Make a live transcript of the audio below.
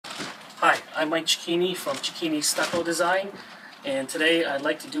I'm Mike Cecchini from Cecchini Stucco Design, and today I'd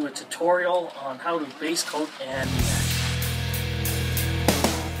like to do a tutorial on how to base coat and mesh.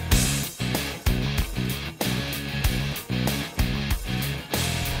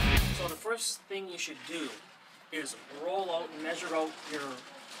 So the first thing you should do is roll out and measure out your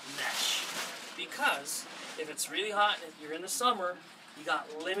mesh, because if it's really hot and you're in the summer, you got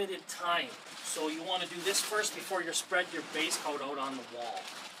limited time. So you want to do this first before you spread your base coat out on the wall.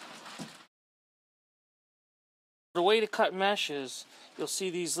 The way to cut mesh is, you'll see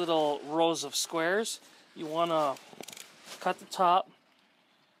these little rows of squares. You want to cut the top,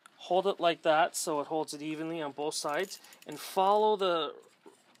 hold it like that so it holds it evenly on both sides, and follow the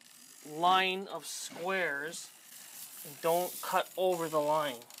line of squares and don't cut over the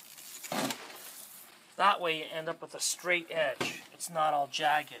line. That way you end up with a straight edge. It's not all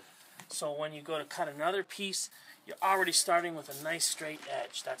jagged. So when you go to cut another piece, you're already starting with a nice straight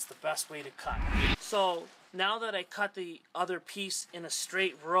edge. That's the best way to cut. So now that I cut the other piece in a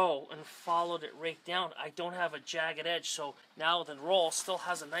straight row and followed it right down, I don't have a jagged edge. So now the roll still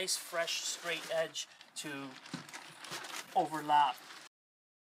has a nice fresh straight edge to overlap.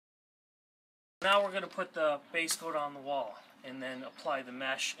 Now we're going to put the base coat on the wall and then apply the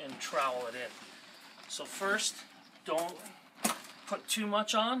mesh and trowel it in. So first, don't put too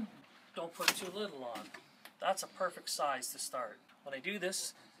much on, don't put too little on. That's a perfect size to start. When I do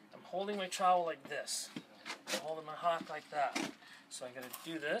this, I'm holding my trowel like this. I'm holding my hock like that. So I'm going to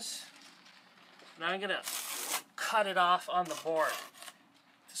do this. Now I'm going to cut it off on the board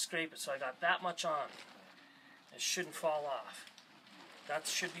to scrape it. So I got that much on. It shouldn't fall off. That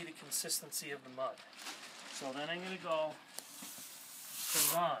should be the consistency of the mud. So then I'm going to go put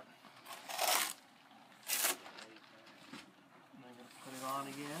it on. And I'm going to put it on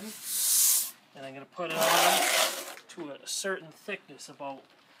again. And I'm going to put it on to a certain thickness, about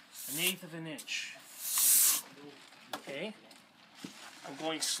 1/8 of an inch. Okay? I'm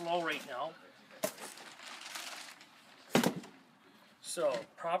going slow right now. So,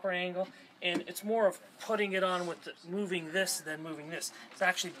 proper angle. And it's more of putting it on with moving this than moving this. It's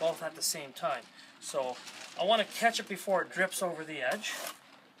actually both at the same time. So, I want to catch it before it drips over the edge.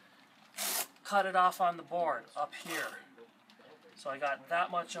 Cut it off on the board up here. So I got that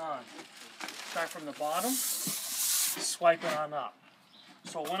much on. Start from the bottom, swipe it on up.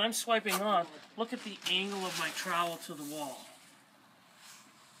 So when I'm swiping on, look at the angle of my trowel to the wall.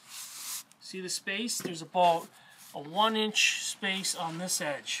 See the space? There's about a 1-inch space on this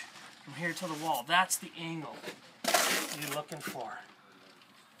edge from here to the wall. That's the angle you're looking for.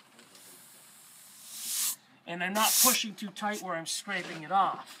 And I'm not pushing too tight where I'm scraping it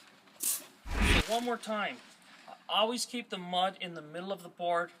off. So one more time. Always keep the mud in the middle of the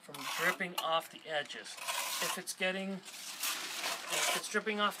board from dripping off the edges. If it's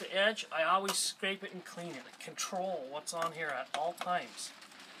dripping off the edge, I always scrape it and clean it. Control what's on here at all times.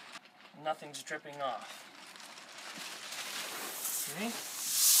 Nothing's dripping off. Okay?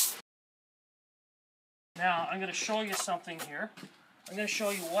 Now I'm going to show you something here. I'm going to show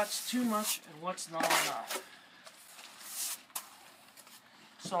you what's too much and what's not enough.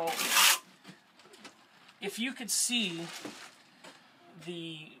 So, if you could see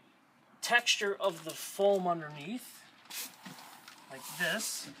the texture of the foam underneath, like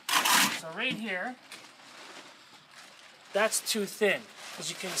this, so right here, that's too thin,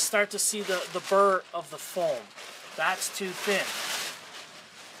 because you can start to see the burr of the foam. That's too thin.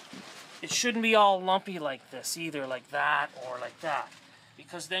 It shouldn't be all lumpy like this either, like that or like that,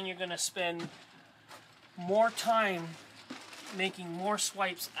 because then you're going to spend more time making more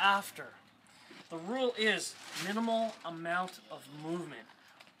swipes after. The rule is minimal amount of movement.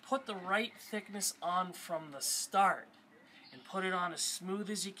 Put the right thickness on from the start and put it on as smooth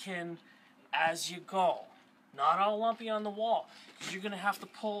as you can as you go. Not all lumpy on the wall, because you're going to have to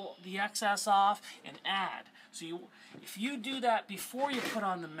pull the excess off and add. So if you do that before you put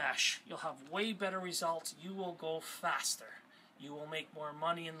on the mesh, you'll have way better results. You will go faster. You will make more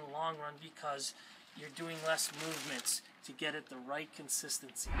money in the long run because you're doing less movements to get it the right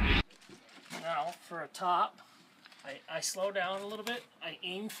consistency. Now, for a top, I slow down a little bit. I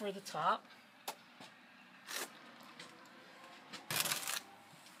aim for the top.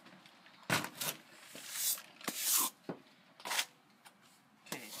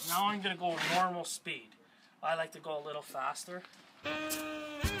 Okay, now I'm going to go normal speed. I like to go a little faster.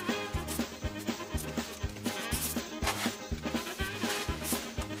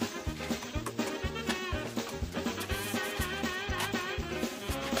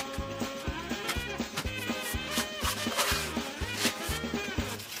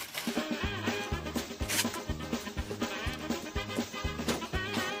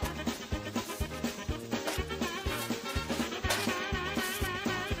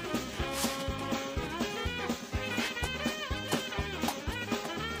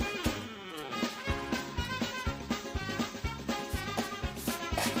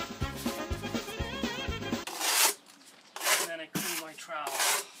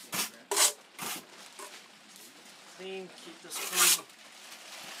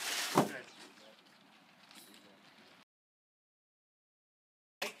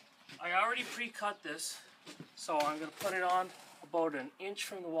 I already pre-cut this, so I'm going to put it on about an inch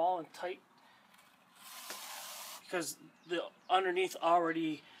from the wall and tight, because the underneath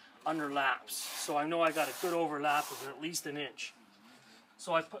already underlaps. So I know I got a good overlap of at least an inch.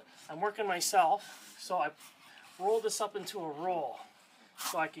 So I'm working myself, so I roll this up into a roll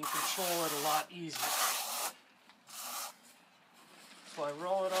so I can control it a lot easier. So I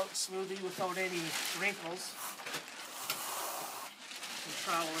roll it out smoothly without any wrinkles and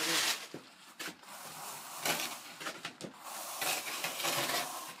trowel it in.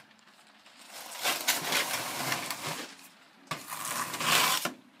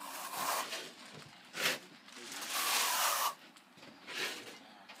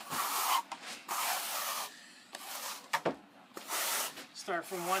 Start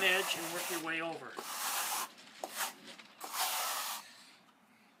from one edge and work your way over.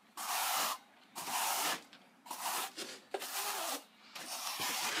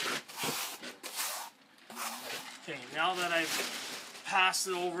 Okay, now that I've passed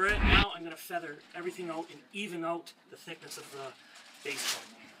it over it, now I'm going to feather everything out and even out the thickness of the base coat.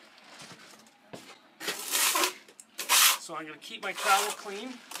 So I'm going to keep my trowel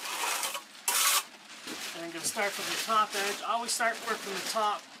clean. And I'm going to start from the top edge. I always start work from the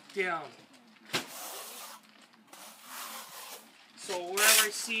top down. So wherever I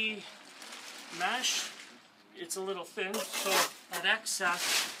see mesh, it's a little thin. So that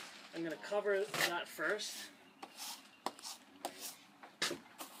excess, I'm going to cover that first.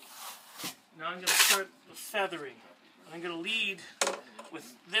 Now I'm going to start the feathering. I'm going to lead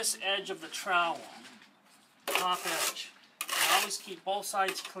with this edge of the trowel, top edge. I always keep both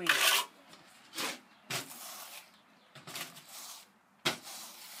sides clean.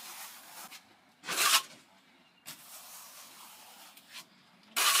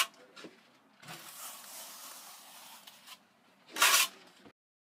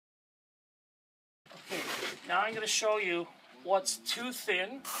 Okay, now I'm going to show you what's too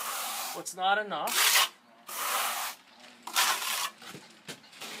thin, what's not enough,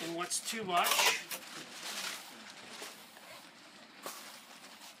 and what's too much.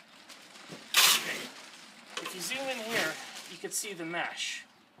 Okay, if you zoom in here, you can see the mesh.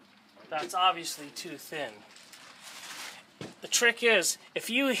 That's obviously too thin. The trick is, if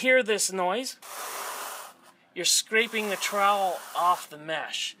you hear this noise, you're scraping the trowel off the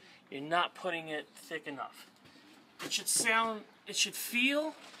mesh. You're not putting it thick enough. It should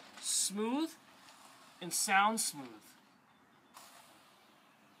feel smooth and sound smooth,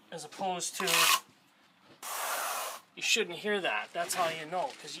 as opposed to, you shouldn't hear that. That's how you know,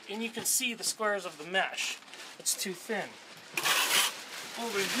 and you can see the squares of the mesh. It's too thin.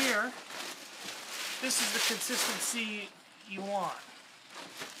 Over here, this is the consistency you want.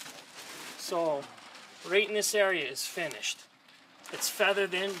 So right in this area is finished. It's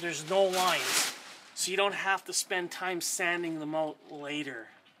feathered in, there's no lines, so you don't have to spend time sanding them out later.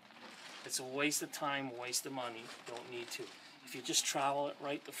 It's a waste of time, waste of money. Don't need to. If you just trowel it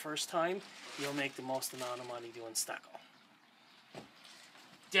right the first time, you'll make the most amount of money doing stucco.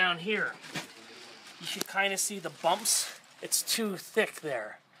 Down here, you can kind of see the bumps. It's too thick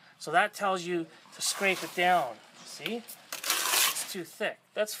there. So that tells you to scrape it down. See? It's too thick.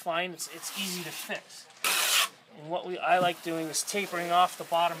 That's fine. It's easy to fix. And what I like doing is tapering off the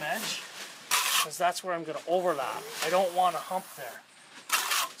bottom edge, because that's where I'm going to overlap. I don't want a hump there.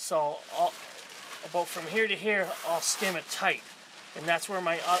 So about from here to here, I'll skim it tight. And that's where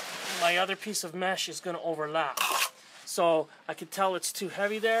my other piece of mesh is going to overlap. So I can tell it's too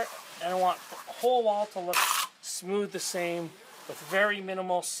heavy there, and I want the whole wall to look smooth the same with very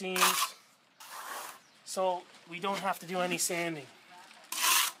minimal seams, so we don't have to do any sanding.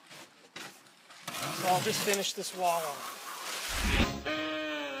 So I'll just finish this wall off.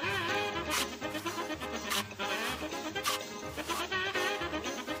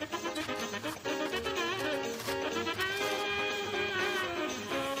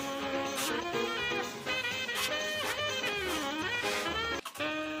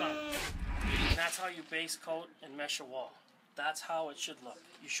 That's how you base coat and mesh a wall. That's how it should look.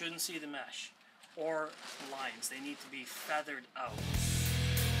 You shouldn't see the mesh or the lines. They need to be feathered out.